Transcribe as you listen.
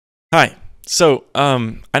Hi. So,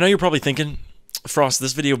 I know you're probably thinking, Frost,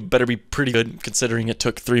 this video better be pretty good considering it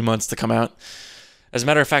took 3 months to come out. As a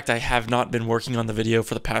matter of fact, I have not been working on the video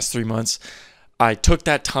for the past 3 months. I took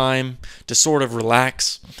that time to sort of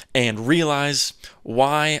relax and realize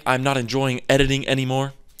why I'm not enjoying editing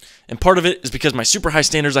anymore. And part of it is because my super high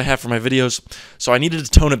standards I have for my videos, so I needed to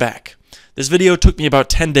tone it back. This video took me about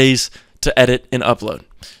 10 days to edit and upload.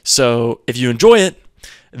 So, if you enjoy it,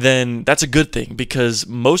 then that's a good thing, because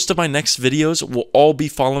most of my next videos will all be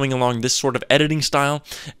following along this sort of editing style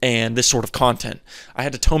and this sort of content. I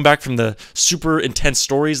had to tone back from the super intense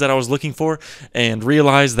stories that I was looking for and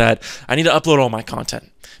realize that I need to upload all my content,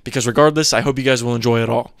 because regardless, I hope you guys will enjoy it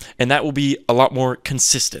all, and that will be a lot more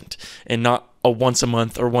consistent and not a once a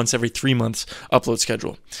month or once every 3 months upload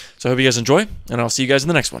schedule. So I hope you guys enjoy, and I'll see you guys in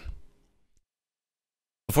the next one.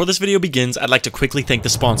 Before this video begins, I'd like to quickly thank the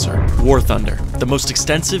sponsor, War Thunder, the most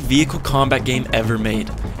extensive vehicle combat game ever made,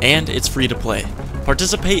 and it's free to play.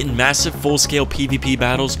 Participate in massive full-scale PvP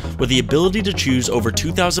battles with the ability to choose over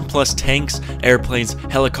 2,000 plus tanks, airplanes,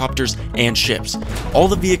 helicopters, and ships. All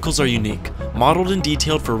the vehicles are unique, modeled and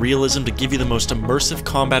detailed for realism to give you the most immersive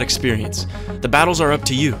combat experience. The battles are up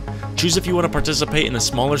to you. Choose if you want to participate in a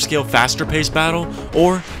smaller scale, faster paced battle,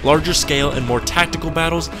 or larger scale and more tactical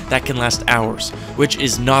battles that can last hours, which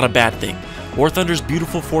is not a bad thing. War Thunder's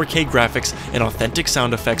beautiful 4K graphics and authentic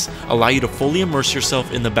sound effects allow you to fully immerse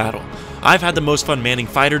yourself in the battle. I've had the most fun manning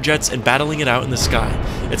fighter jets and battling it out in the sky.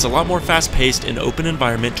 It's a lot more fast paced and open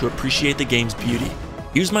environment to appreciate the game's beauty.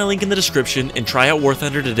 Use my link in the description and try out War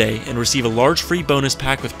Thunder today and receive a large free bonus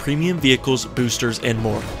pack with premium vehicles, boosters, and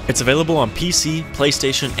more. It's available on PC,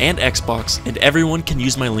 PlayStation, and Xbox, and everyone can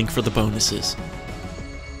use my link for the bonuses.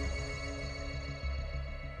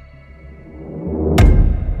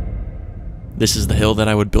 This is the hill that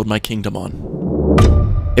I would build my kingdom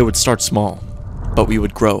on. It would start small, but we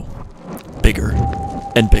would grow bigger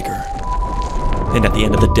and bigger. And at the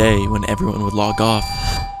end of the day, when everyone would log off,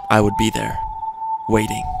 I would be there.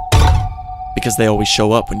 Waiting. Because they always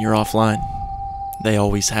show up when you're offline. They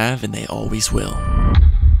always have, and they always will.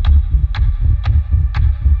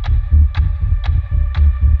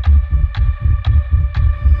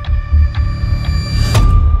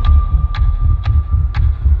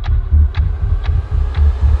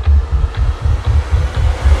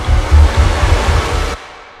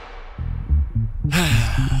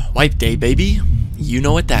 Wipe day, baby. You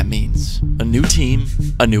know what that means. A new team,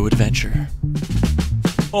 a new adventure.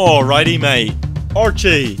 Alrighty, mate.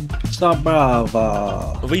 Archie! Stop,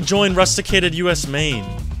 bravo. We joined Rusticated US Main.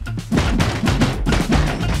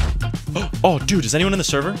 Oh, dude, is anyone in the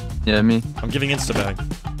server? Yeah, me. I'm giving Instabag.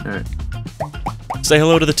 Alright. Say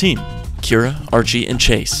hello to the team. Kira, Archie, and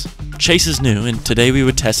Chase. Chase is new, and today we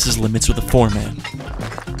would test his limits with a 4-man.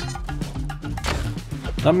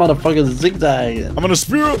 That motherfucker's zigzagging. I'm gonna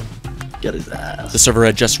spear it! Get his ass. The server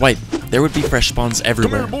had just wiped. There would be fresh spawns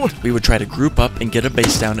everywhere. We would try to group up and get a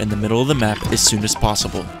base down in the middle of the map as soon as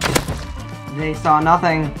possible. They saw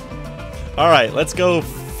nothing. Alright, let's go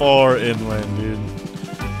far inland, dude.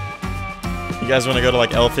 You guys want to go to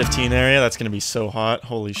like L15 area? That's gonna be so hot.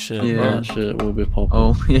 Holy shit. Yeah. That shit will be popping.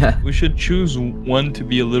 Oh, yeah. We should choose one to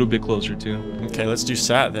be a little bit closer to. Okay, let's do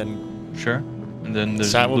Sat then. Sure. And then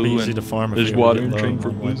there's Sat will be blue easy to farm if there's we water get and low train for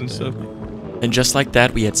on blues and white stuff. And just like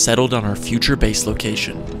that, we had settled on our future base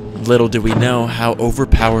location. Little did we know how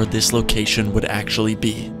overpowered this location would actually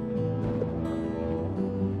be.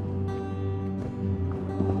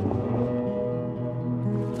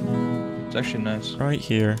 It's actually nice. Right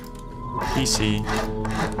here. PC.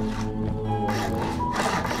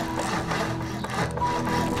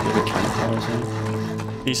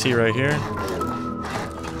 PC right here.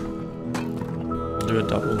 Do a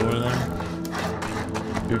double door there.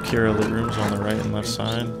 Do Kira loot rooms on the right and left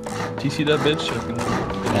side. Do you see that bitch? I can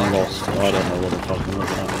I'm lost. I don't know what the fuck I'm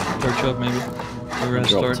looking at. torch up maybe. Whoever has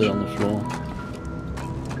Dropped torch. it on the floor.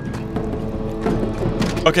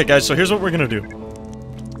 Okay guys, so here's what we're gonna do.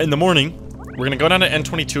 In the morning, we're gonna go down to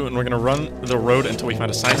N22 and we're gonna run the road until we find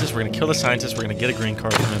a scientist. We're gonna kill the scientist, we're gonna get a green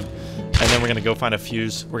card from him. And then we're gonna go find a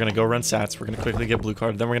fuse. We're gonna go run sats. We're gonna quickly get blue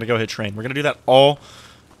card. Then we're gonna go hit train. We're gonna do that all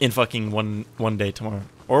in fucking one day tomorrow.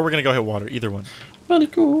 Or we're gonna go hit water, either one. Very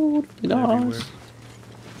good. Nice.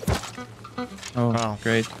 Oh, Wow.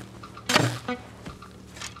 great.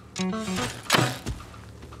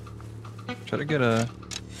 Try to get to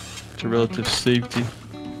relative safety.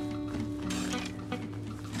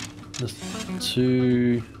 There's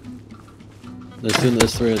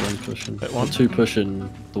three of them pushing. Hit one. Two pushing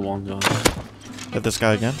the one guy. Hit this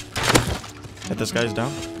guy again. Hit this guy's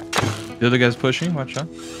down. The other guy's pushing, watch out.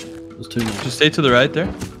 There's two more. Just stay to the right there.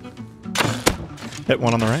 Hit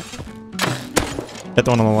one on the right. Hit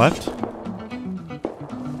the one on the left.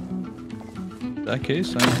 In that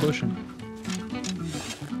case, I'm pushing.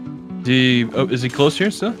 Is he close here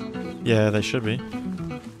still? Yeah, they should be. I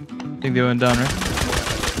think they went down, right?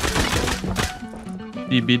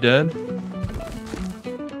 DB dead.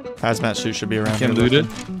 Hazmat suit should be around Can't here. loot it.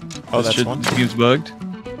 Oh, that's one. Game's bugged.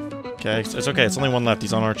 Okay, it's okay. It's only one left.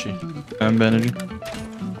 He's on Archie. I'm bandaging.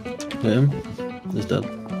 Hit him. He's dead.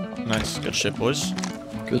 Nice. Good shit, boys.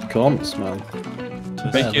 Good comms, man.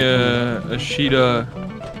 Make a sheet of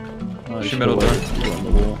Oh, sheet metal door. On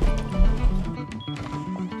the wall.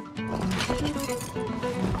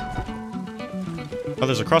 Oh,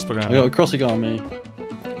 there's a crossbow gun. I got a crossy guy on me.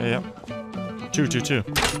 Yeah. Two. Get the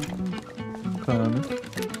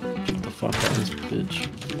fuck out of this bitch.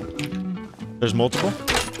 There's multiple.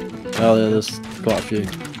 Oh, yeah, there's quite a few.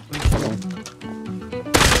 Hold on.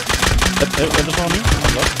 Hit this one on me.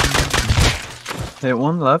 On left. Hit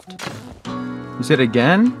one left. You said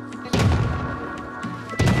again?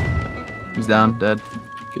 He's down, dead.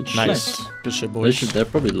 Good shit. Nice. Good shit, They boys. they're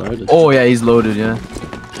probably loaded. Oh yeah, he's loaded, yeah.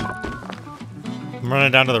 I'm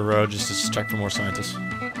running down to the road just to check for more scientists.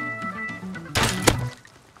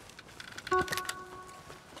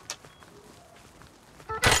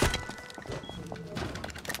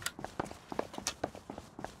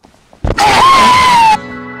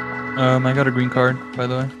 I got a green card, by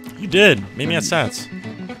the way. You did. Meet me at Sats.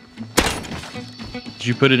 Did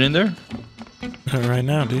you put it in there? Right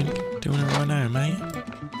now, dude. Doing it right now, mate.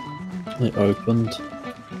 It opened.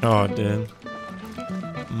 Oh, it did.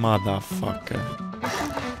 Motherfucker.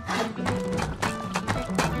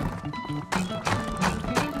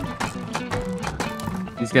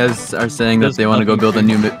 These guys are saying that they want to go build a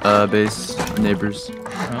new base. Neighbors.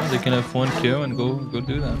 Oh, they can have one kill and go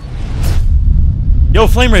do that. Yo,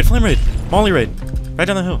 flame raid. Molly raid. Right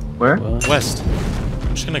down the hill. Where? West.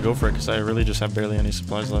 I'm just gonna go for it because I really just have barely any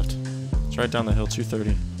supplies left. It's right down the hill,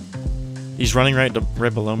 230. He's running right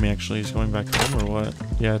below me, actually. He's going back home or what?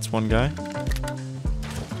 Yeah, it's one guy.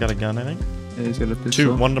 Got a gun, I think. Yeah, he's got a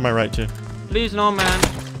pistol. One to my right, too. Please no, man.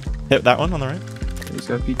 Hit that one on the right. Yeah, he's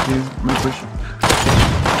got P2. I'm gonna push.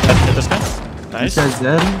 Hit this guy. Nice. This guy's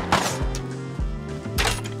dead.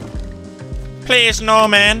 Please no,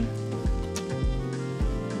 man.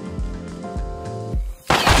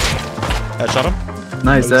 Headshot him.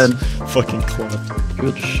 Nice, dead. Fucking club.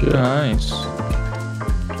 Good shit. Nice.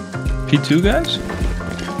 P2 guys?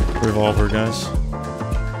 Revolver, guys.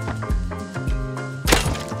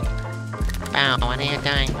 Wow, what are you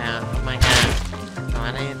doing, bro? Oh my god.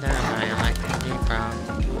 What are you doing, bro? I like you, bro.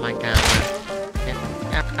 Oh my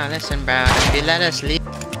god. Listen, bro. If you let us leave.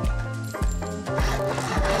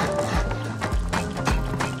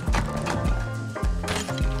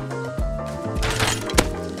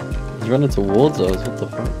 He's running towards us. What the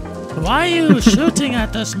fuck? Why are you shooting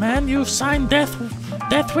at us, man? You signed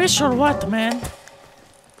death wish or what, man?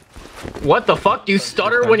 What the fuck? Do you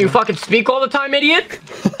stutter when you fucking speak all the time, idiot?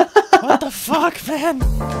 What the fuck, man?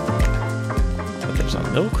 But there's a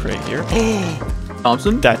milk crate here.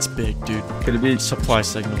 Thompson? That's big, dude. Could it be? Supply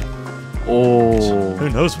signal. Oh. Who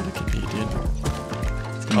knows what it could be, dude?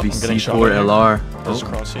 It's gonna be I'm getting shot C4 right here. LR. There's Oh.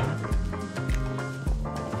 Crosshair.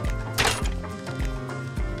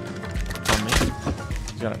 On me.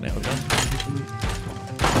 He's got a nail gun.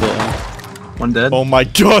 Yeah. One dead. Oh my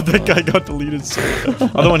god, that guy got deleted.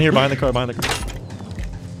 Other one here, behind the car, behind the car.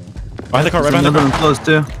 Behind the car, right There's behind the another car. one close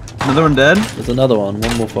too. Another one dead. There's another one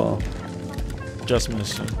more far. Just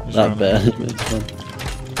missed him. He's Not running. bad. It's fun.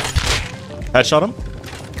 Headshot him.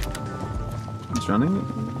 He's running.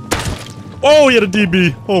 Oh, he had a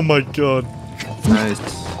DB. Oh my god. Nice.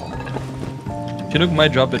 Chinook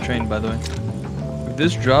might drop a train, by the way. If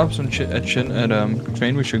this drops on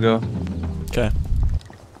train, we should go. Okay.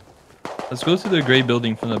 Let's go to the gray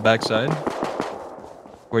building from the backside,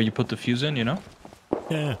 where you put the fuse in, you know?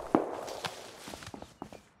 Yeah.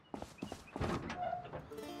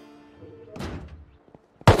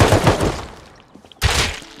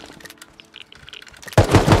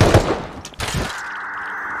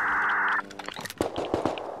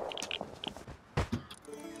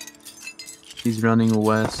 He's running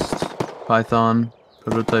west. Python.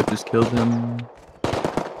 Prototype just killed him.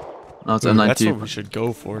 Oh, it's Ooh, M92. that's what we should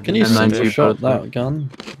go for. Can dude. you M92 single shot prototype. that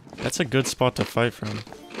gun? That's a good spot to fight from.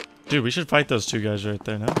 Dude, we should fight those two guys right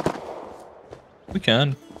there now. We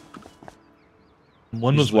can.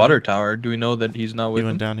 One He's was water tower. Do we know that he's not He with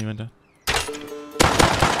went him? down, he went down.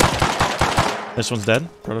 This one's dead.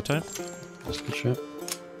 Prototype. That's good shit.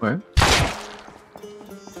 Where?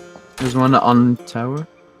 There's one on tower.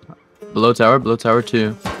 Below tower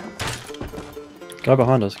 2. Guy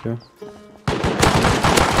behind us, girl.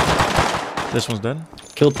 This one's dead.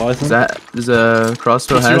 Killed Python. Is a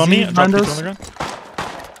crossbow Two has on me. Drop behind people on us? the ground.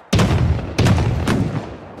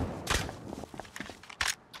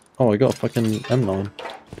 Oh, I got a fucking M9.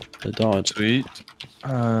 They died. Sweet.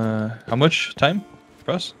 How much time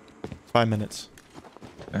for us? 5 minutes.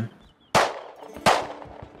 Okay.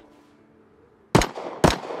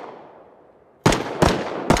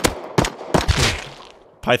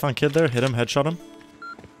 Python kid there. Hit him. Headshot him.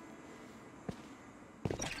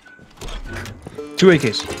 2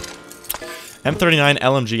 AKs. M39,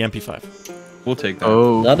 LMG, MP5. We'll take that.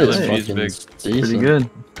 Oh, That is LMG is fucking big. decent. pretty good.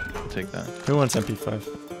 We'll take that. Who wants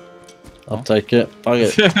MP5? I'll take it. Fuck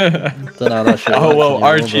it. Don't know how that shit Oh works well, anymore,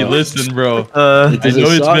 Archie, but- listen, bro. Uh, I Does it know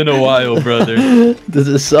it's suck? been a while, brother. Does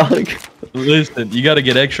it suck? Listen, you gotta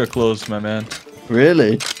get extra close, my man.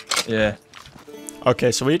 Really? Yeah.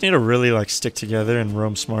 Okay, so we need to really like stick together and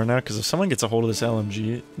roam smart now, because if someone gets a hold of this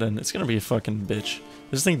LMG, then it's gonna be a fucking bitch.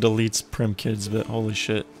 This thing deletes prim kids, but holy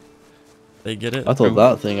shit, they get it. I thought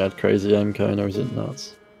that thing had crazy aim cone, or is it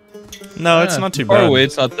nuts? No, it's not too far bad. away,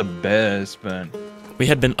 it's not the best, but We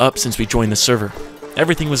had been up since we joined the server.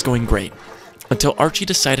 Everything was going great. Until Archie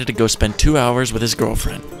decided to go spend 2 hours with his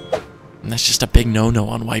girlfriend. And that's just a big no-no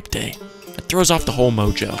on wipe day. It throws off the whole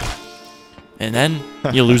mojo. And then,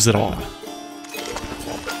 you lose it all.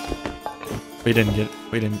 We didn't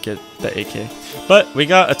get the AK, but we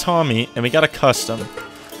got a Tommy and we got a custom.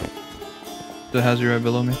 the hazard right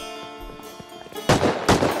below me.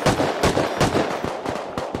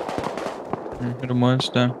 Hit him once,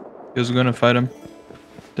 damn. He was gonna fight him.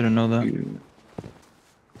 Didn't know that.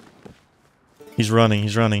 He's running,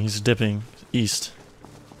 he's dipping east.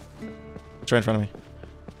 It's right in front of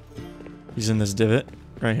me. He's in this divot,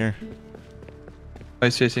 right here. I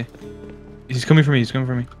see. He's coming for me,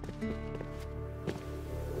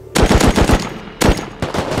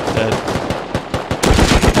 Dead.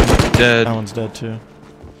 Dead. That one's dead too.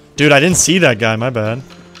 Dude, I didn't see that guy, my bad.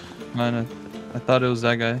 Man, I thought it was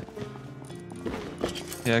that guy.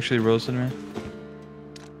 He actually roasted me.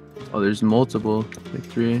 oh, there's multiple. Like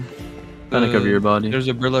 3. Trying to cover your body. There's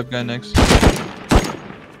a burlap guy next.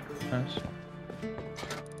 Nice.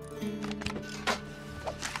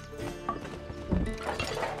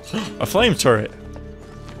 A flame turret.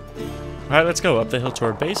 Alright, let's go up the hill to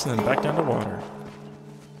our base and then back down to water.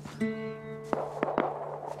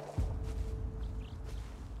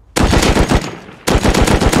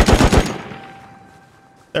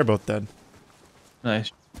 They're both dead.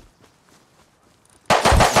 Nice.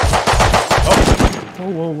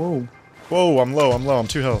 Whoa. Whoa, I'm low, I'm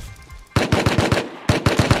 2 health.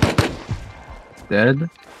 Dead.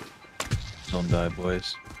 Don't die,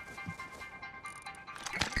 boys.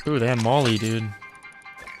 Ooh, they had Molly, dude.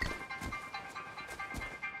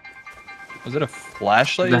 Was it a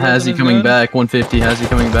flashlight? The you had Hazzy on his coming gun? back. 150. Hazzy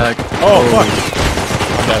coming back. Oh, fuck!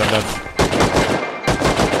 I'm dead.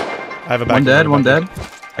 I have a back. One dead.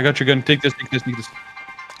 I got your gun. Take this.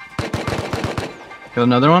 Kill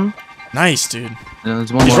another one. Nice, dude. Yeah,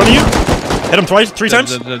 there's one He's more. running you? Hit him twice? 3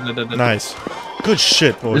 times? Dead. Nice. Good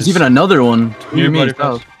shit, boys. There's even another one. Near Near me. body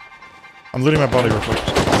South. fast. I'm looting my body real quick.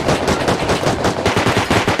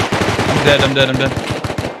 I'm dead.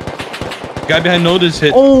 Guy behind notice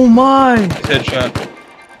hit. Oh my! Headshot.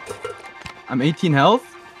 I'm 18 health.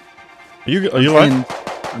 Are you alive?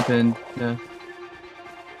 I'm pinned. Yeah.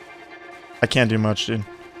 I can't do much, dude.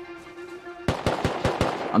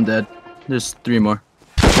 I'm dead. There's 3 more.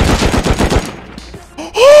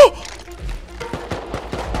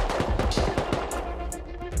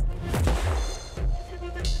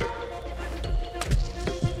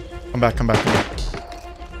 Come back.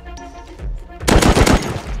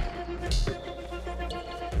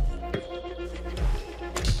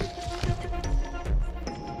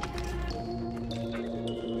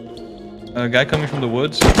 A guy coming from the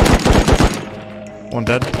woods. One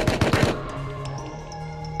dead.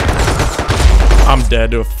 I'm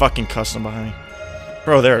dead to a fucking custom behind me.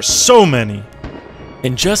 Bro, there are so many.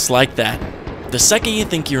 And just like that, the second you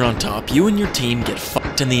think you're on top, you and your team get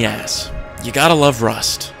fucked in the ass. You gotta love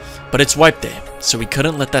Rust. But it's wipe day, so we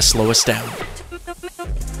couldn't let that slow us down.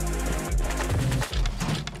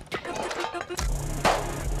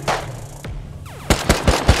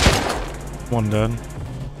 One dead.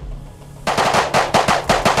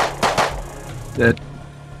 Dead.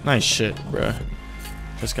 Nice shit, bruh.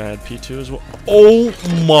 This guy had P2 as well. Oh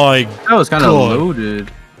my That was kind of God.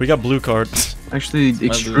 loaded. We got blue cards. Actually,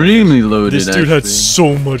 extremely loaded. This dude had actually.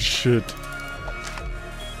 so much shit.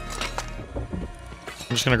 I'm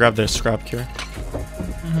just gonna grab the scrap cure.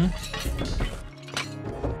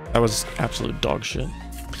 That was absolute dog shit.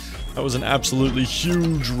 That was an absolutely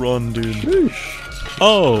huge run, dude.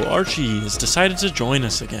 Oh, Archie has decided to join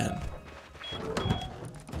us again.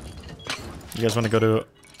 You guys want to go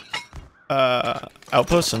to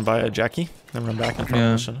Outpost and buy a Jackie? Then run back and find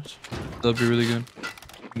the missions? That'd be really good.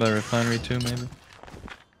 Buy a refinery too, maybe.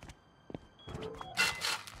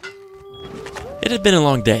 It had been a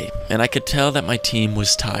long day, and I could tell that my team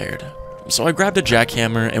was tired. So I grabbed a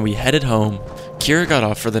jackhammer and we headed home. Kira got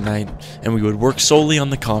off for the night, and we would work solely on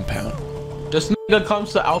the compound. This nigga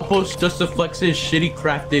comes to Outpost just to flex his shitty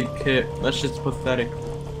crafted kit. That's just pathetic.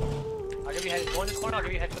 I'll give you head. Go in this corner. I'll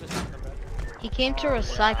give you head for this one. He came to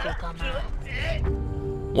recycle,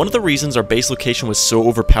 dumbass. One of the reasons our base location was so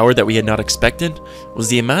overpowered that we had not expected was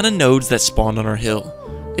the amount of nodes that spawned on our hill.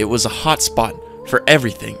 It was a hot spot for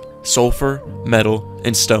everything: sulfur, metal,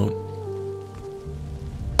 and stone.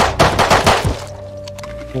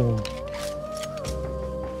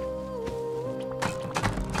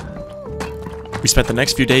 We spent the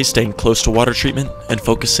next few days staying close to water treatment and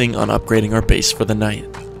focusing on upgrading our base for the night.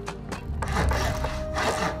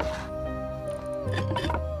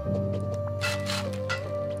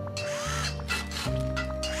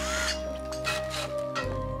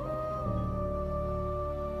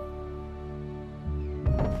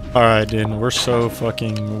 Alright, dude, we're so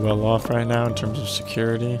fucking well off right now in terms of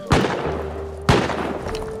security.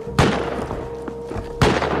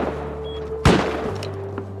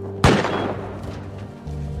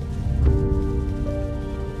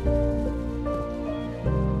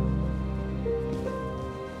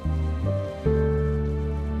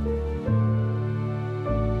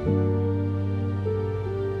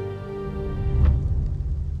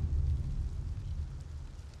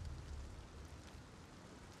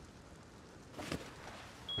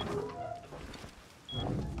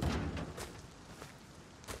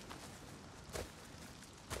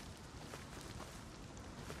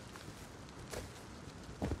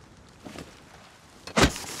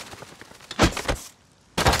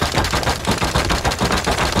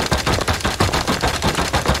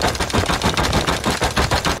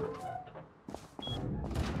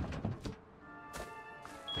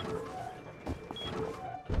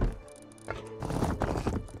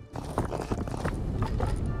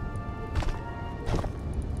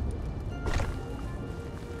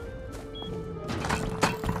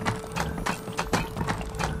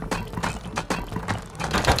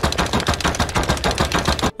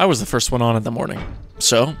 I was the first one on in the morning,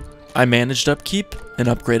 so I managed upkeep and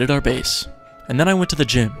upgraded our base. And then I went to the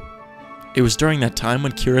gym. It was during that time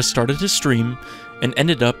when Kira started to stream and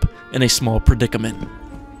ended up in a small predicament.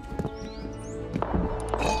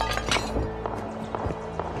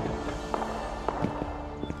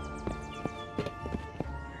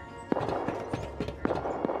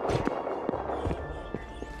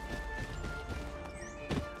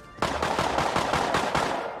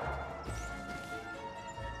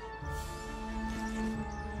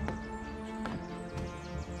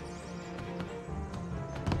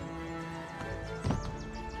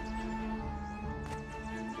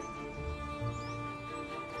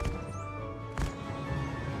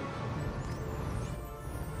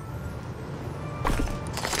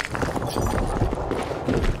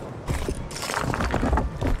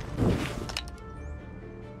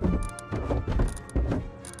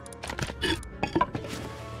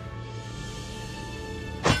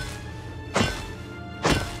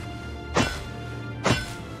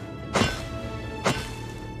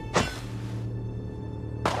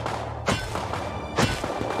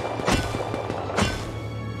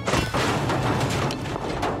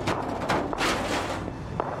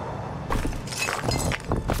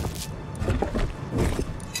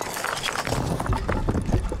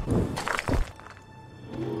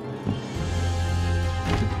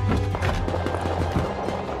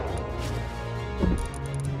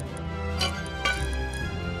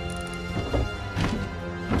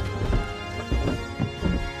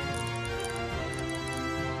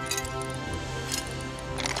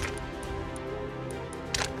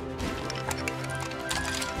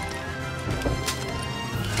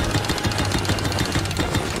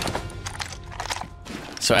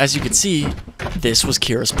 So as you can see, this was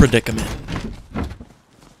Kira's predicament.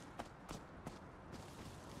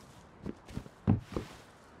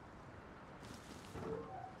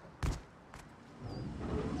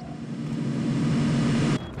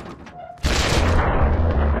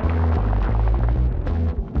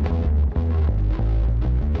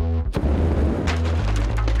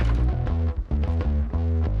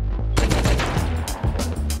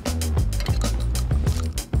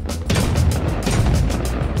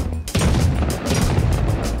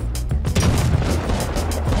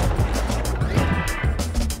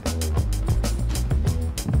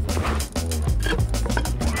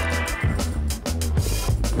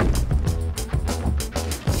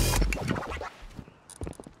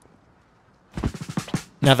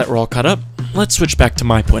 Now that we're all caught up, let's switch back to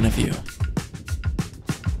my point of view.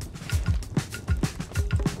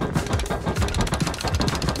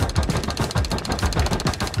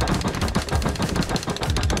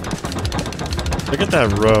 Look at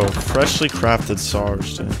that row. Freshly crafted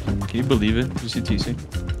SARS, dude. Can you believe it? You see TC?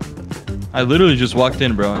 I literally just walked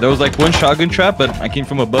in, bro. There was like one shotgun trap, but I came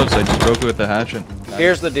from above, so I just broke it with the hatchet.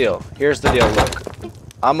 Here's the deal. Here's the deal. Look,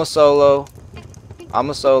 I'm a solo.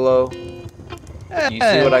 You see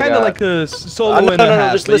what I got? Kind of like a solo and a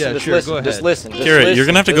half. Just listen. Yeah, Just sure, listen. go ahead. Just listen. Garrett, you're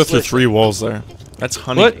gonna have to go through 3 walls there. That's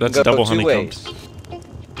honey. What? That's Go double 2 honeycombs. ways.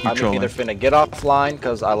 I'm either finna get offline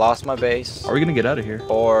because I lost my base. Are we gonna get out of here?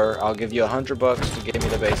 Or I'll give you $100 to give me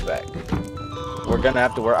the base back. We're gonna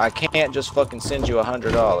have to work. I can't just fucking send you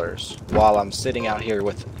 $100 while I'm sitting out here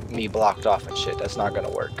with me blocked off and shit. That's not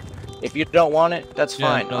gonna work. If you don't want it, that's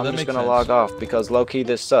fine. No, I'm that just makes gonna sense. log off because low-key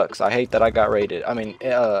this sucks. I hate that I got raided. I mean,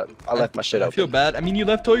 I left my shit I open. feel bad. I mean, you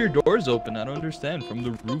left all your doors open. I don't understand. From the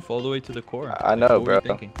roof all the way to the core. I know, What were you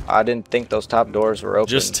bro. thinking? I didn't think those top doors were open.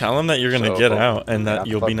 Just tell him that you're gonna So, get out and that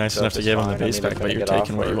yeah, you'll be fuck nice stuff enough to is give him the fine. base I'm back, either but gonna you're get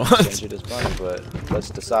taking off what you or want. send you this money, but let's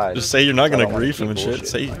decide. Just say you're not I gonna don't wanna grief him keep and shit. bullshit.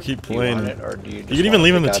 Say you keep Do you playing. want You it, or do you just can even wanna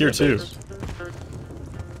leave him kick the out tier of the 2. base?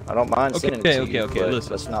 I don't mind sending it to you, but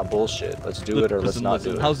listen. let's not bullshit. Let's do it or let's not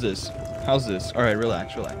do it. How's this? How's this? All right,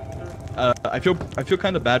 relax. I feel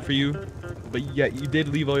kind of bad for you, but yeah, you did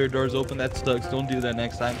leave all your doors open. That sucks. Don't do that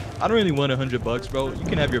next time. I don't really want $100, bro. You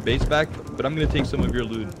can have your base back, but I'm gonna take some of your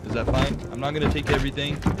loot. Is that fine? I'm not gonna take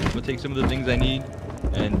everything. I'm gonna take some of the things I need,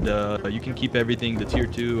 and you can keep everything. The tier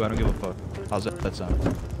 2. I don't give a fuck. How's that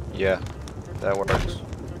sound? Yeah, that works.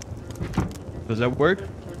 Does that work?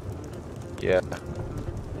 Yeah.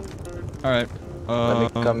 All right.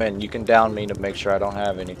 Let me come in. You can down me to make sure I don't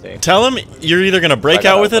have anything. Tell him you're either gonna break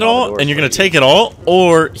out with it all and you're gonna take it all,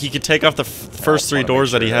 or he could take off the first 3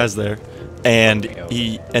 doors that he has there, and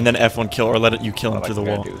then F1 kill or let you kill him through the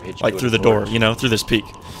wall, like through the door, you know, through this peak.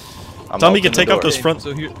 Tell him he can take off those front.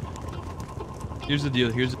 So here's the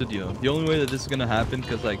deal. Here's the deal. The only way that this is gonna happen,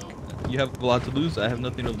 because like you have a lot to lose, I have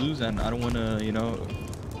nothing to lose, and I don't wanna, you know,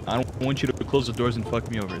 I don't want you to close the doors and fuck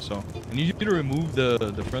me over. So I need you to remove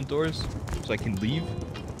the front doors so I can leave,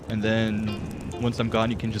 and then once I'm gone,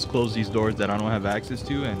 you can just close these doors that I don't have access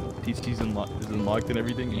to, and TC's is unlocked and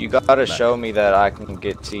everything. You gotta show me that I can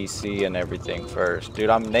get TC and everything first, dude.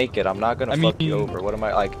 I'm naked. I'm not gonna fuck you over. What am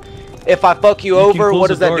I like? If I fuck you over, what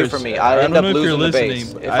does that do for me? I end up losing the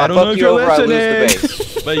base. If I fuck you over, I lose the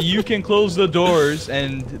base. But you can close the doors,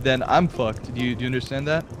 and then I'm fucked. Do you understand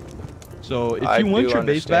that? So if you want your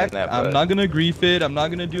base back, I'm not gonna grief it. I'm not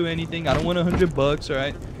gonna do anything. I don't want $100, all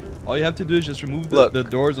right? All you have to do is just remove the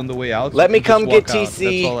doors on the way out. Let me come get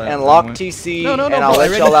TC and lock TC, and I'll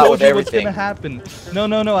let y'all out with everything. What's gonna happen?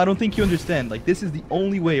 No, I don't think you understand. Like, this is the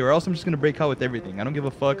only way, or else I'm just gonna break out with everything. I don't give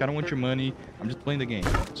a fuck. I don't want your money. I'm just playing the game.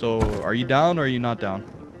 So, are you down or are you not down?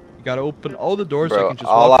 You gotta open all the doors. Bro, so I can just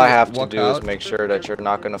all I have to walk do out. is make sure that you're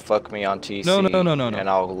not gonna fuck me on TC. No. And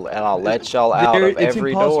I'll let y'all out of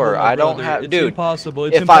every door. I don't have, dude. Impossible.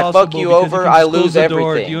 If I fuck you over, I lose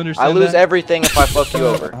everything. I lose everything if I fuck you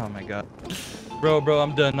over. Oh my god. Bro,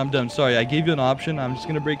 I'm done. Sorry, I gave you an option. I'm just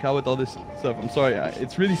gonna break out with all this stuff. I'm sorry.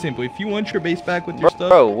 It's really simple. If you want your base back with your stuff,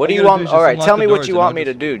 bro, what do you want? All right, tell me what you want me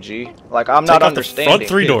to do, G. Like, I'm not understanding. Front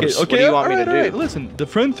 3 doors. What do you want me to do? Alright, listen, the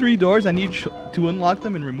front 3 doors, I need to unlock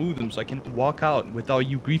them and remove them so I can walk out without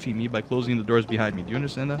you griefing me by closing the doors behind me. Do you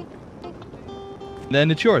understand that? Then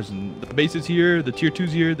it's yours. And the base is here, the tier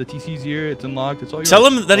 2's here, the TC's here, it's unlocked, it's all yours. Tell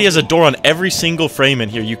him that he has a door on every single frame in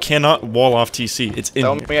here. You cannot wall off TC. It's in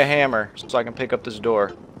Tell here. me a hammer so I can pick up this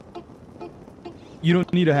door. You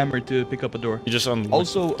don't need a hammer to pick up a door. You just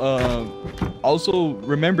Also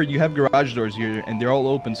remember you have garage doors here and they're all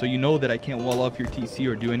open, so you know that I can't wall off your TC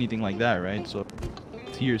or do anything like that, right? So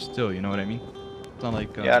it's here still, you know what I mean? It's not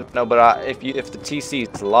like yeah, no, but if the TC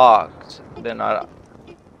is locked, then I.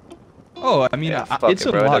 Oh, I mean, yeah, it's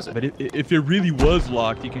it, bro, unlocked, but if it really was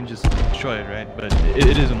locked, you can just destroy it, right? But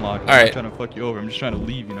it is unlocked. I'm not trying to fuck you over. I'm just trying to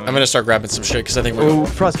leave, you know? I'm gonna start grabbing some shit because I think we're. Oh,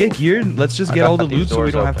 Frost, get geared. Let's just get all the loot so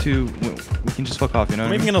we don't have to. We can just fuck off, you know?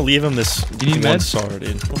 I'm even gonna leave him this you need one meds? SAR, dude.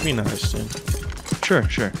 It'll be nice, dude.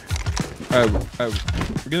 Sure. Alright,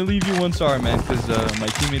 we're gonna leave you one SAR, man, because my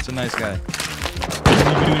teammate's a nice guy.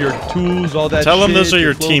 You do your tools, all that. Tell him shit, those are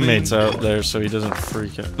your clothing. teammates out there, so he doesn't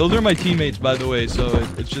freak out. Those are my teammates, by the way. So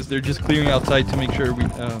it's just they're just clearing outside to make sure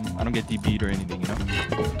I don't get DB'd or anything, you know.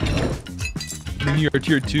 Leaving your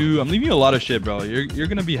tier 2. I'm leaving you a lot of shit, bro. You're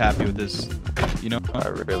gonna be happy with this. You know. I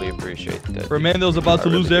really appreciate that. For a man that was about to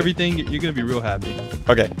really lose do. everything, you're gonna be real happy.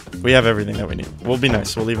 Okay, we have everything that we need. We'll be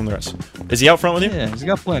nice. We'll leave him the rest. Is he out front with you? Yeah, he's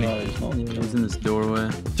got plenty. He's in this doorway.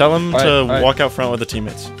 Tell him to Alright. walk out front with the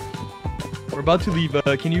teammates. We're about to leave.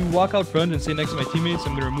 Can you walk out front and stay next to my teammates?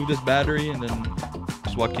 I'm gonna remove this battery and then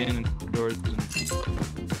just walk in and doors.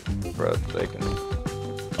 Breathtaking.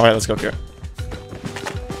 All right, let's go, Kara.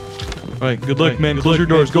 All right, good luck, man. Close your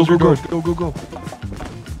doors. Go, go, go, go, go, go.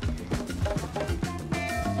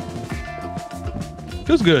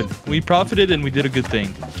 Feels good. We profited and we did a good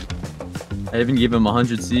thing. I even gave him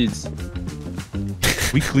 100 seeds.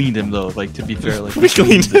 We cleaned him though. Like to be fair, like We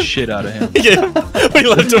cleaned the him. shit out of him. Yeah, we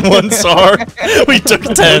left him 1 SAR. We took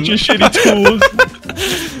 10. Bunch of shitty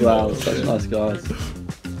tools. Wow, such nice guys.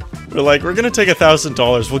 We're like, we're gonna take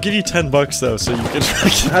 $1,000. We'll give you $10 though, so you can.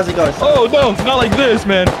 How's it going? Oh no, not like this,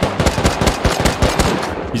 man.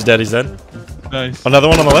 He's dead. He's dead. Nice. Another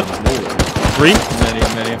one on the left. 3,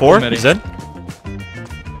 Medi, 4. Medi. He's dead.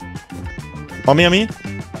 On me, on me.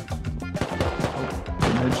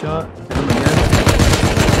 Headshot.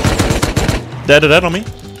 Dead, dead on me.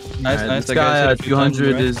 Nice, Alright, nice. this guy hit a at few times,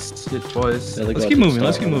 200 right? is hit twice. Yeah, Let's keep moving.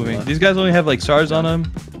 Let's keep moving. These guys only have like SARS on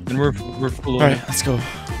them, and we're full of. All right, let's go.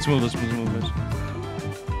 Let's move. Let's move. Let's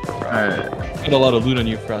move. Alright. Got a lot of loot on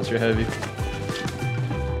you, Frost. You're heavy.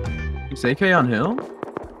 Is AK on hill?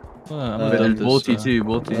 I'm But gonna there's this, Bolty too,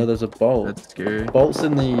 Bolty. No, there's a bolt. That's scary. Bolt's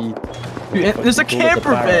in the. Dude, and there's a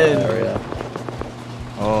camper bed! area.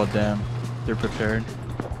 Oh damn, they're prepared.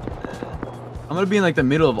 I'm gonna be in like the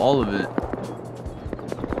middle of all of it.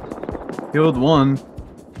 Killed one.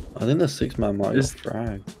 I think the 6-man might Just- get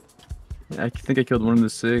fragged. I think I killed one of the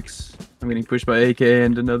 6. I'm getting pushed by AK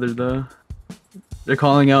and another though. They're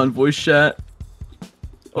calling out in voice chat.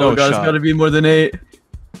 Oh No god, shot. it's gotta be more than 8.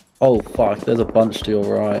 Oh fuck, there's a bunch to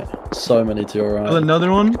your right. So many to your Kill right.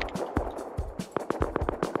 another one.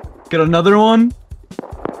 Get another one.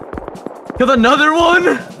 Killed another one.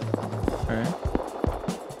 Alright.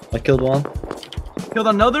 I killed one. Killed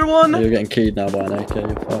another one. You're getting keyed now by an AK,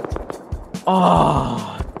 you're fucked.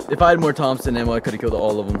 Oh, if I had more Thompson ammo, I could have killed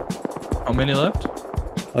all of them. How many left?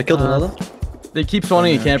 I killed another. They keep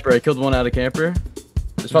spawning a camper. I killed one out of camper.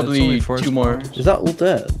 There's Yeah, it's only probably 4 2 more. spawners. Is that all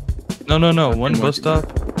dead? No. One more bus stop.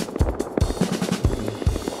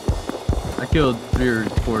 I killed 3 or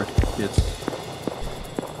 4 kids.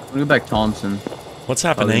 I'm gonna go back Thompson. What's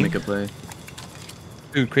Probably happening? make a play.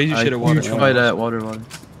 Dude, crazy shit at water. Huge fight at water.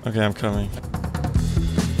 Okay, I'm coming.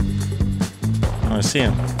 Oh, I see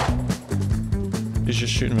him. He's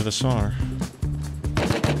just shooting with a SAR.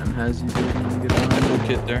 And has you get on. Cool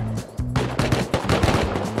kid there.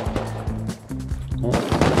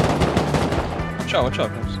 Watch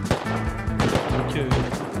out, guys. Okay.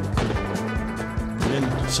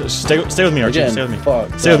 So stay with me, Archie. Again, Stay with me.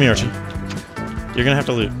 fuck. Stay with me, Archie. You're gonna have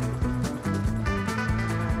to loot.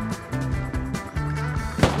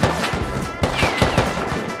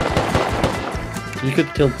 You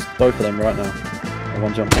could kill both of them right now.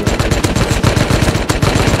 One jump.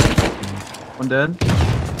 One dead.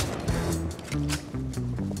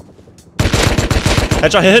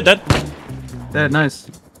 Headshot, hit, dead. Dead, nice.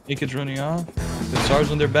 Hey, kids running off. The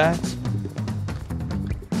SARS on their backs.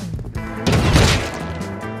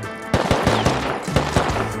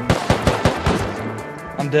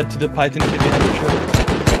 I'm dead to the Python kid behind the truck.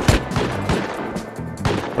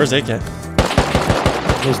 Where's AK?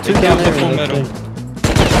 There's 2 Take down out the there. full and metal. there's 2.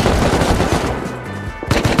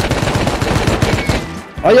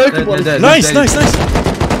 I opened one. Dead. Nice.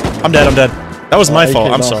 I'm dead. That was my AK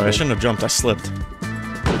fault. I'm last sorry. I one. shouldn't have jumped. I slipped.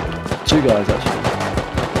 2 guys actually.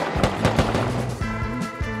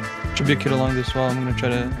 Should be a kid along this wall. I'm gonna try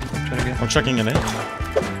to get. I'm checking in it.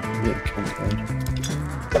 Yeah, controlled.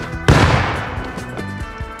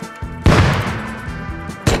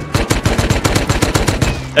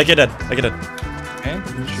 AK dead. AK dead. Okay,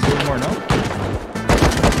 should be more now.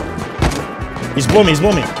 He's below me.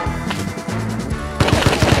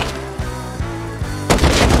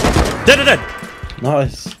 Dead.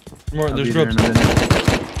 Nice. More. I'll There's be there ropes. in a minute.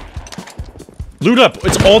 Loot up.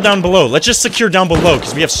 It's all down below. Let's just secure down below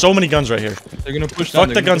because we have so many guns right here. They're gonna push down.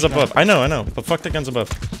 Fuck the guns above. I know. But fuck the guns above.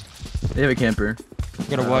 They have a camper.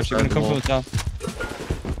 You gotta watch. They're gonna come from the top.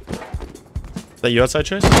 Is that you outside,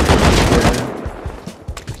 Chase?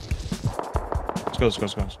 Let's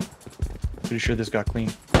go. Pretty sure this got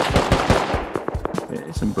clean.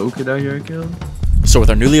 Hey, some bow kid out here I killed. So with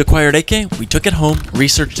our newly acquired AK, we took it home,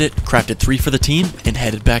 researched it, crafted 3 for the team, and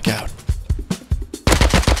headed back out.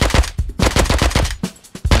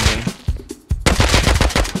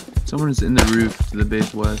 Someone is in the roof to the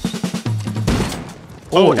base west.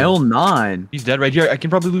 Oh. Oh, L9. He's dead right here. I can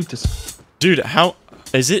probably loot this. Dude, how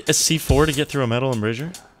is it a C4 to get through a metal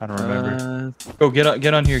embrasure? I don't remember. Go get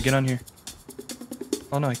on here. Get on here.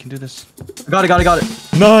 Oh no, I can do this. Got it.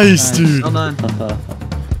 Nice, dude. Well done.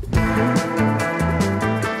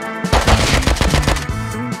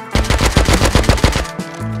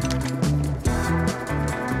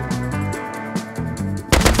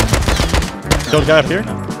 Killed guy up here.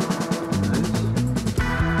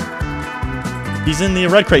 He's in the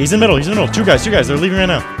red crate. He's in the middle. Two guys. They're leaving right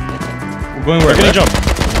now. We're going where? They're gonna jump.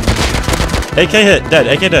 AK hit. Dead.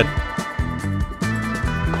 AK dead.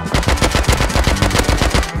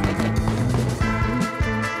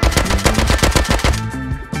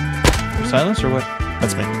 Silence or what?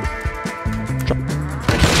 That's me.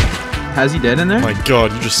 Has he dead in there? Oh my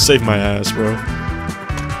god, you just saved my ass, bro.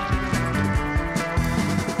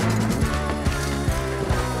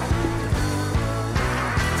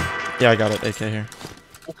 Yeah, I got it. AK here.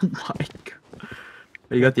 Oh my god.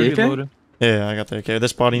 You got the AK? Loaded. Yeah, I got the AK.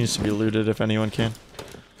 This body needs to be looted if anyone can.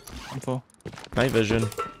 I'm full. Night vision.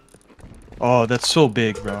 Oh, that's so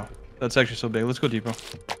big, bro. That's actually so big. Let's go deep, bro.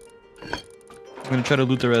 I'm gonna try to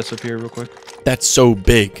loot the rest up here real quick. That's so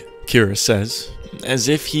big, Kira says, as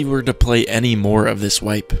if he were to play any more of this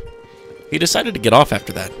wipe. He decided to get off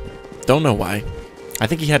after that. Don't know why. I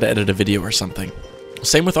think he had to edit a video or something.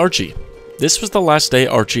 Same with Archie. This was the last day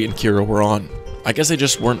Archie and Kira were on. I guess they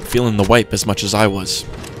just weren't feeling the wipe as much as I was.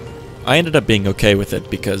 I ended up being okay with it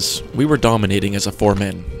because we were dominating as a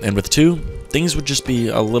 4-man, and with 2, things would just be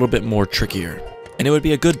a little bit more trickier. And it would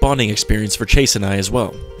be a good bonding experience for Chase and I as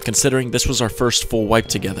well, considering this was our first full wipe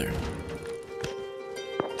together.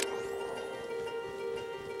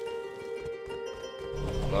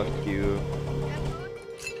 Fuck you.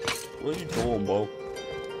 What are you doing, bro?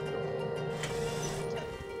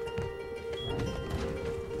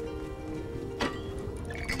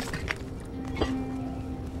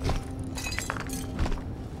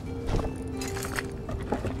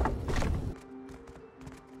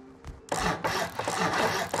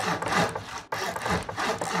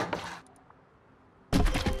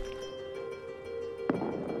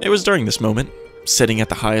 It was during this moment, sitting at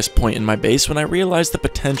the highest point in my base, when I realized the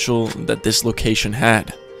potential that this location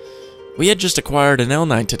had. We had just acquired an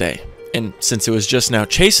L9 today, and since it was just now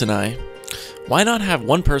Chase and I, why not have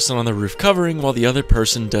one person on the roof covering while the other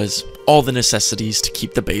person does all the necessities to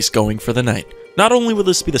keep the base going for the night? Not only will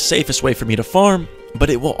this be the safest way for me to farm, but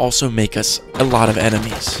it will also make us a lot of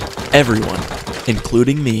enemies. Everyone,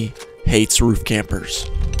 including me, hates roof campers.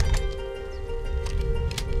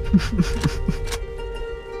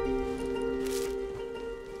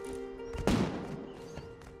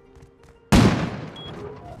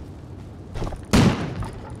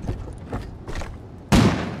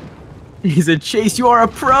 He said, Chase, you are a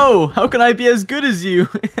pro! How can I be as good as you?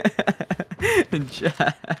 And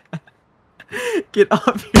get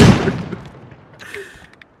off here.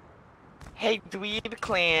 Hey, Dweeb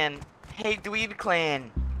Clan. Hey, Dweeb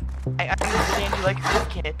Clan. I understand you like roof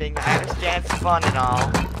camping. I understand it's fun and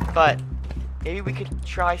all. But maybe we could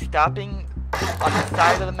try stopping on the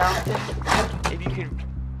side of the mountain. Maybe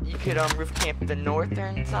you could roof camp the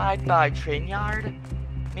northern side by train yard.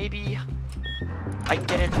 Maybe. I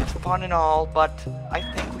get it, it's fun and all, but I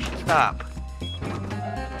think we should stop.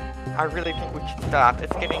 I really think we should stop.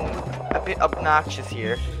 It's getting a bit obnoxious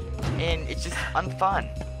here, and it's just unfun.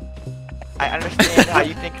 I understand how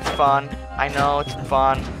you think it's fun. I know it's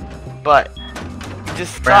fun, but you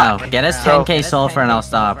just stop. Bro, get us 10k sulfur and I'll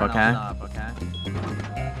stop, okay?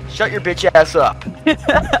 Shut your bitch ass up.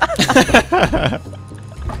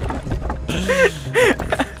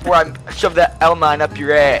 Before I shove that L9 up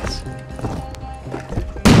your ass.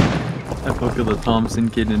 I fuck with the Thompson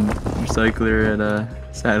kid and recycler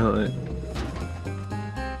at Satellite.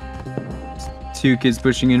 2 kids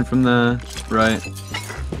pushing in from the right.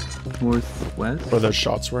 Northwest? Where those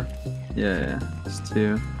shots were? Yeah, it's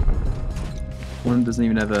 2. One doesn't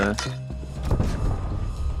even have a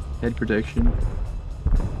head protection.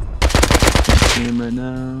 See him right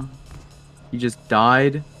now. He just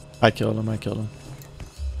died. I killed him.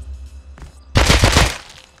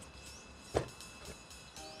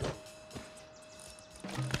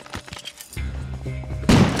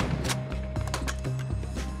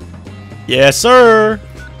 Yes, sir!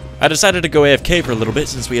 I decided to go AFK for a little bit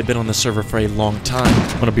since we had been on the server for a long time.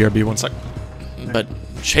 I'm gonna BRB one sec. But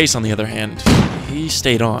Chase, on the other hand, he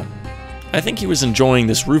stayed on. I think he was enjoying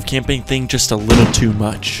this roof camping thing just a little too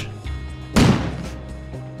much.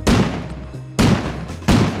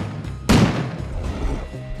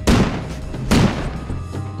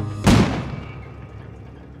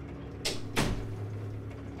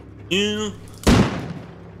 Yeah.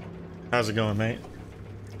 How's it going, mate?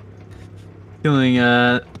 Killing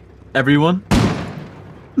everyone.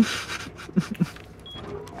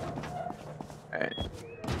 Alright.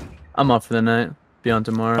 I'm off for the night. Be on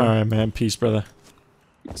tomorrow. Alright, man. Peace, brother.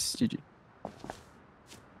 Peace. GG.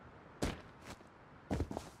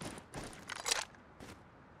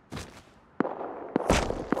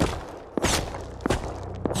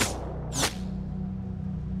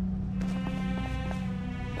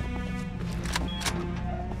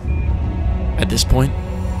 At this point,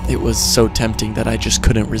 it was so tempting that I just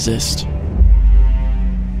couldn't resist.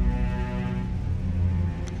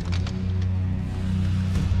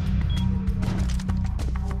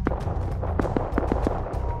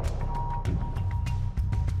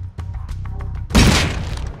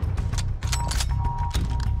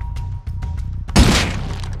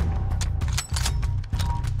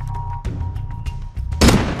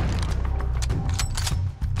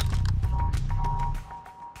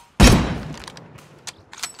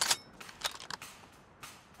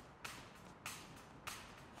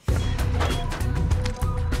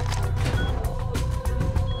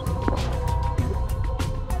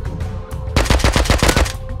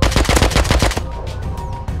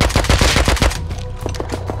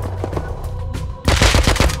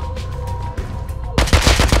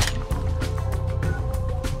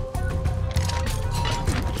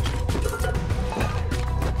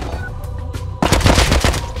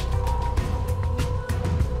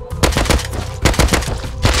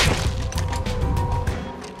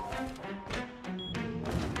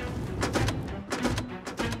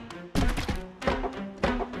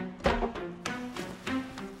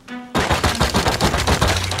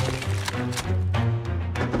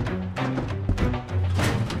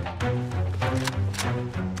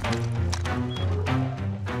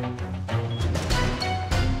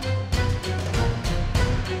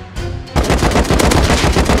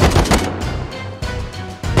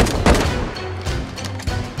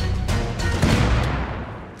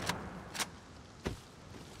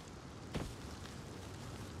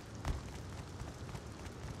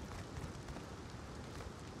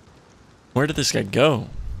 Where did this guy go?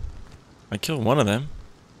 I killed one of them.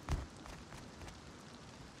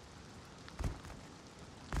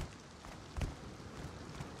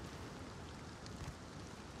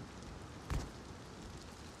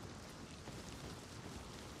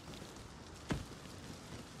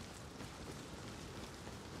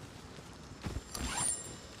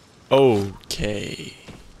 Okay.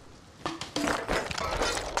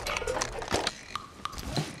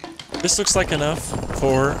 This looks like enough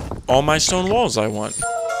for all my stone walls I want.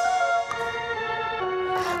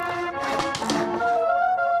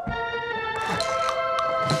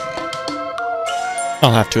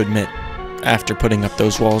 I'll have to admit, after putting up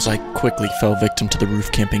those walls, I quickly fell victim to the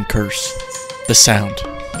roof camping curse. The sound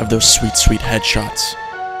of those sweet, sweet headshots.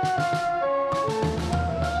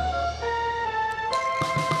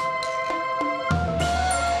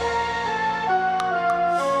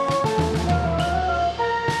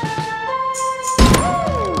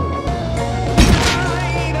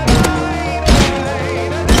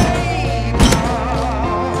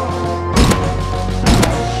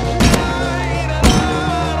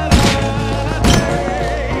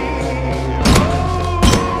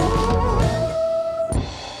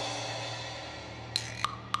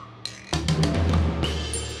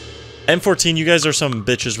 M14, you guys are some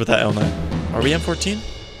bitches with that L9. Are we M14?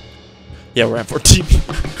 Yeah, we're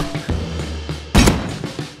M14.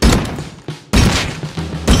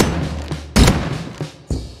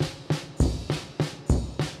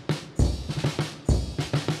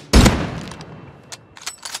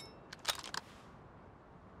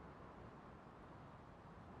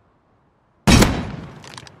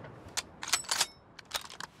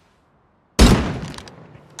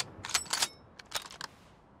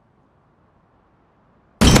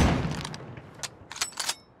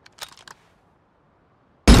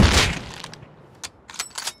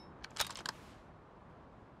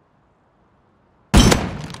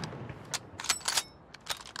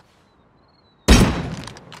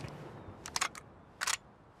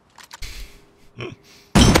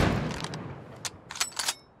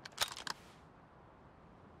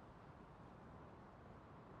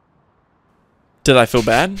 Did I feel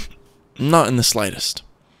bad? Not in the slightest.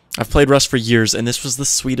 I've played Rust for years, and this was the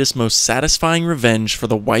sweetest, most satisfying revenge for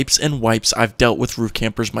the wipes and wipes I've dealt with roof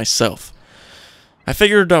campers myself. I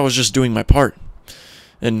figured I was just doing my part.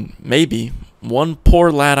 And maybe one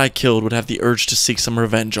poor lad I killed would have the urge to seek some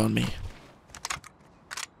revenge on me.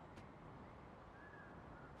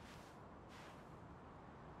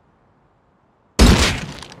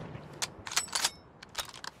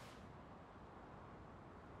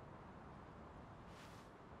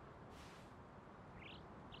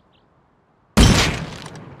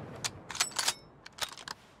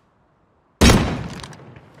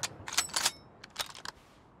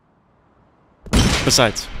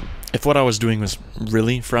 Besides, if what I was doing was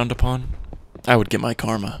really frowned upon, I would get my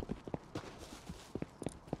karma.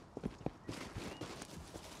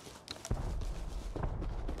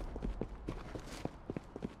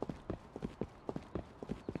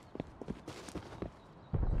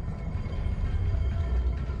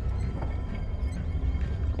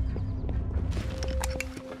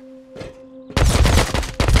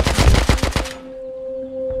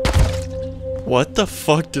 What the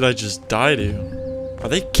fuck did I just die to? Are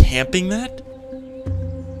they camping that?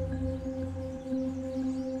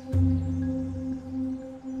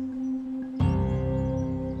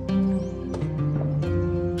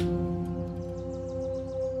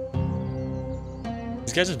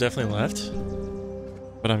 These guys have definitely left,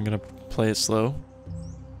 but I'm gonna play it slow.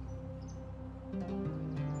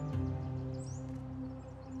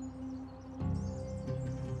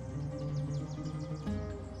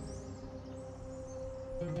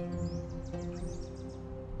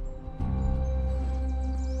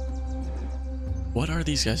 What are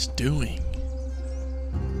these guys doing?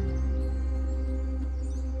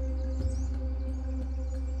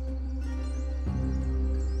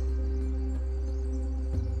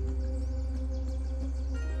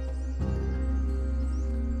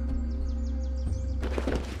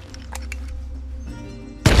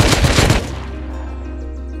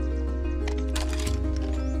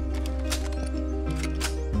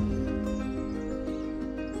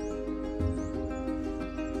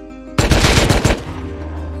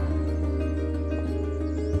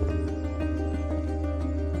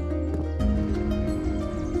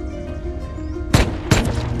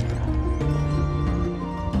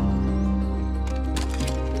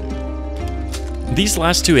 These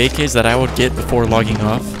last two AKs that I would get before logging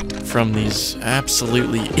off from these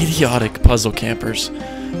absolutely idiotic puzzle campers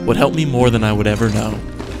would help me more than I would ever know.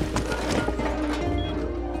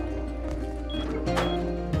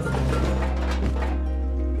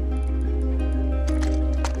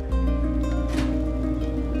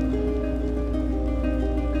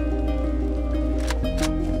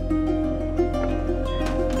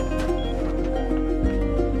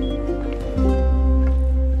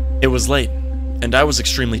 It was late, and I was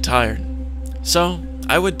extremely tired. So,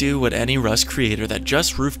 I would do what any Rust creator that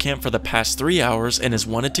just roof camped for the past 3 hours and has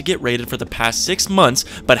wanted to get rated for the past 6 months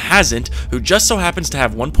but hasn't, who just so happens to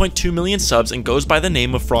have 1.2 million subs and goes by the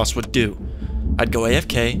name of Frost would do. I'd go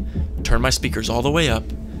AFK, turn my speakers all the way up,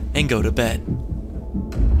 and go to bed.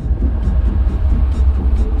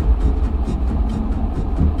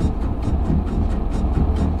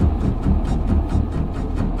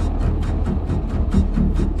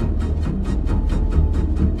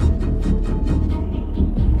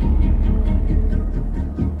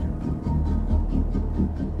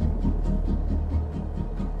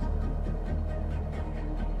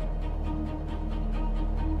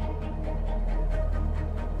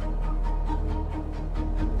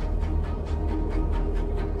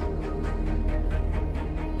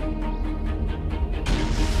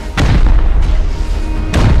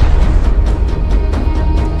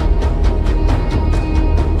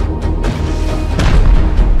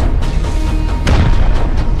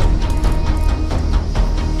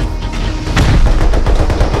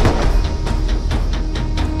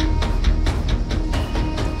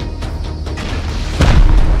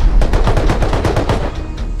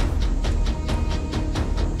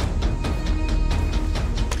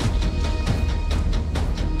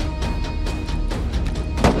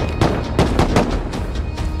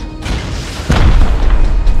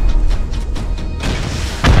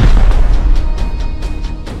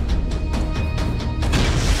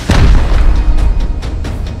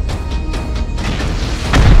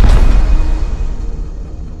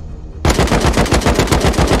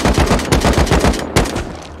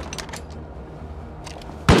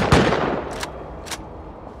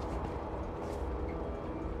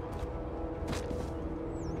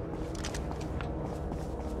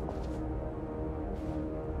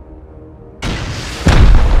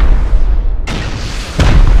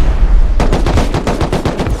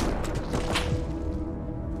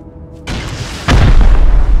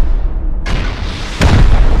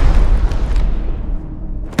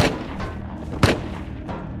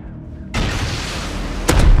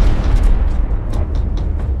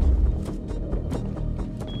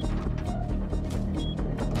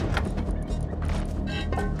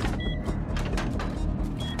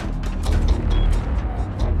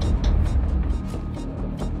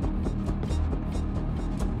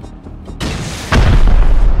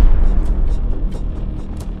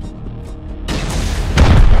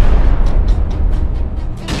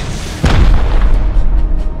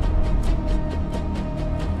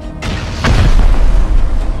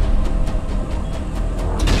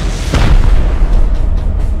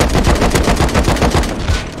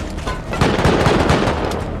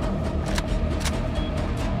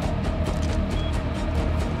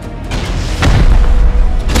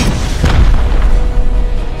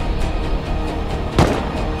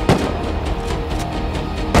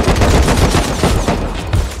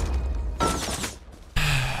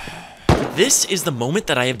 This is the moment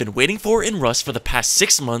that I have been waiting for in Rust for the past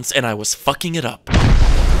 6 months, and I was fucking it up.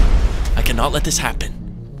 I cannot let this happen.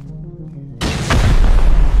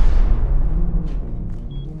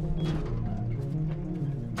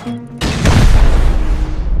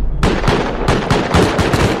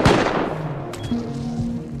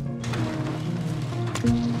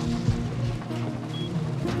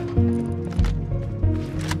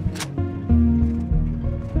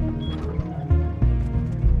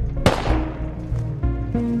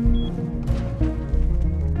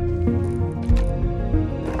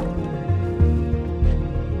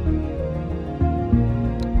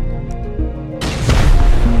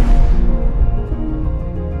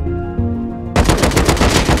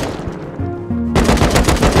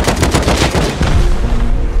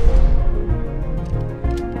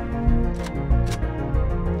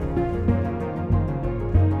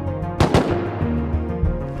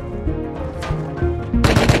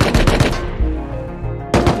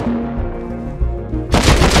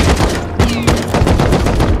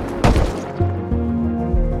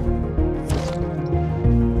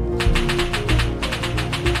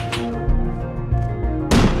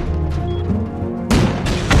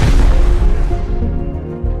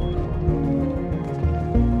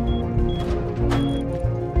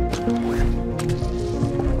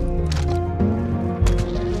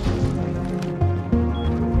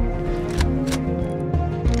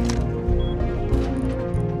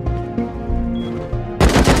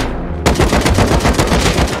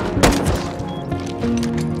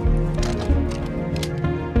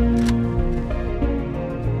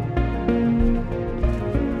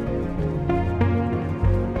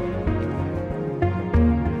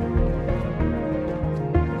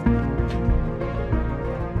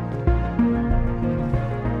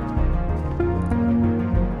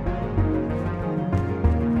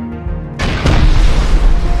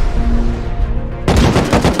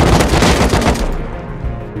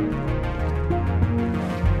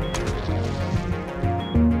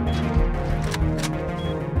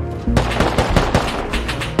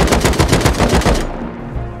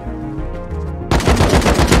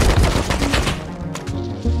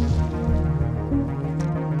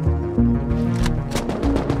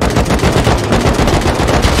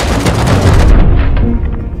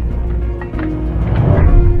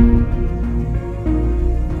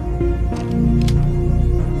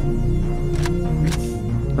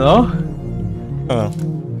 Hello? Hello.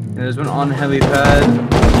 Yeah, there's one on helipad.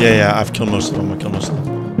 Yeah, I've killed most of them. I killed most of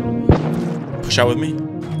them. Push out with me?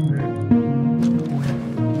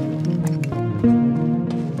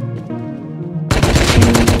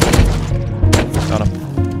 Got him.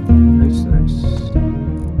 Nice.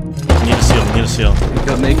 Need a seal, need a seal. You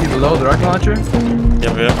killed Naked below the rocket launcher?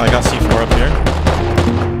 Yeah, I got C4 up here.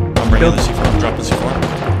 I'm bringing the C4. I'm dropping C4.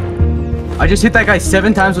 I just hit that guy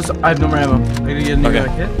 7 times with... I have no more ammo. I need to get a new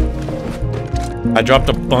kit. I dropped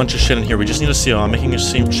a bunch of shit in here. We just need a seal. I'm making a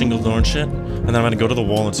shingle door and shit. And then I'm gonna go to the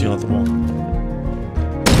wall and seal at the wall.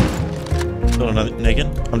 Kill another naked.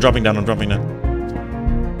 I'm dropping down.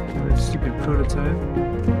 Stupid prototype.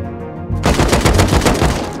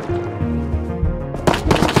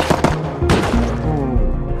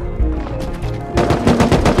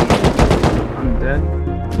 I'm dead.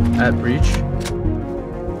 At breach.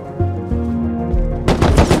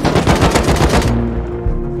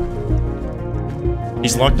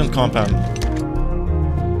 He's locked in compound.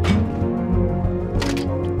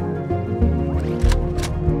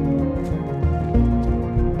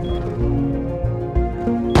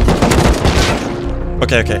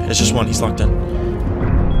 Okay. It's just one. He's locked in.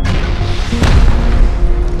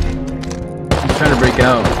 I'm trying to break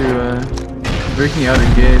out through, breaking out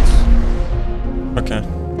in gates. Okay.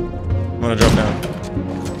 I'm gonna drop down.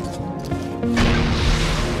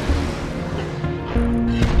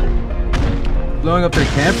 Blowing up their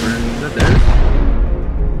camper. Is that theirs?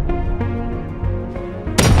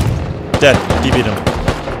 Dead. DB'd him.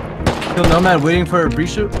 Still Nomad waiting for a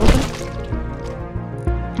breach to open?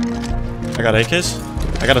 I got AKs.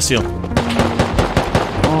 I got a seal.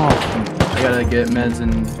 Oh, I gotta get meds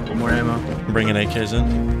and more ammo. I'm bringing AKs in.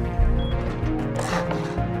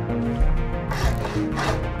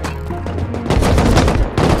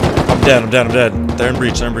 I'm dead. They're in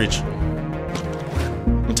breach. I'm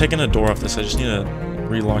taking a door off this. I just need to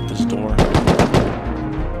relock this door.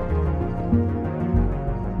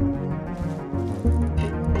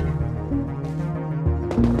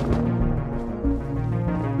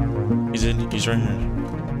 He's right here.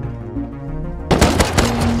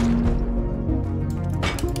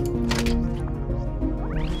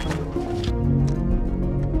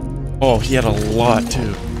 Oh, he had a lot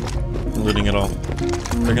too. I'm looting it all.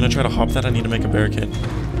 They're gonna try to hop that. I need to make a barricade.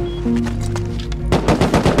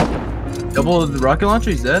 Double the rocket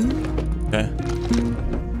launcher, he's dead. Okay.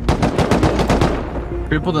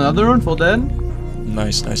 Crippled another one, full dead.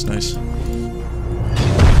 Nice, nice, nice.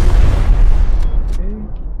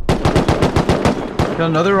 Got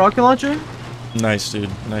another rocket launcher? Nice, dude.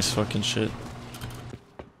 Nice fucking shit.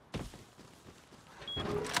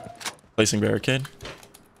 Placing barricade.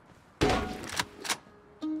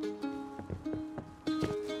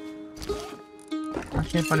 I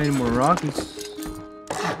can't find any more rockets.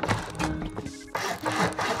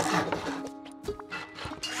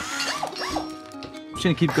 I'm just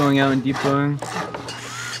gonna keep going out and debugging.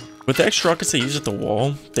 With the extra rockets they used at the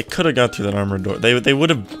wall, they could have got through that armored door. They would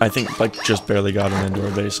have, I think, like just barely got an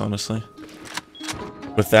indoor base, honestly.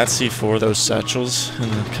 With that C4, those satchels,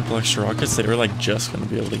 and a couple extra rockets, they were like just gonna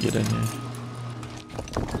be able to get in here.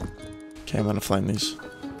 Okay, I'm gonna find these.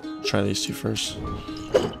 Try these two first.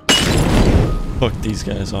 Fuck these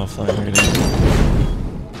guys offline right now.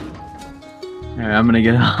 Alright, I'm gonna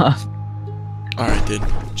get off. Alright, dude.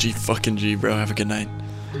 G fucking G, bro. Have a good night.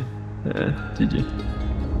 GG.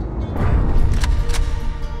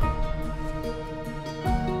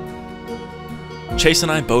 Chase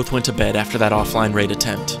and I both went to bed after that offline raid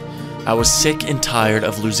attempt. I was sick and tired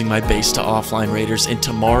of losing my base to offline raiders, and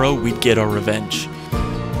tomorrow we'd get our revenge.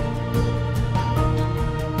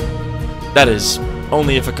 That is,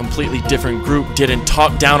 only if a completely different group didn't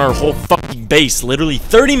talk down our whole fucking base literally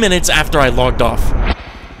 30 minutes after I logged off.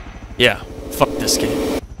 Yeah, fuck this game.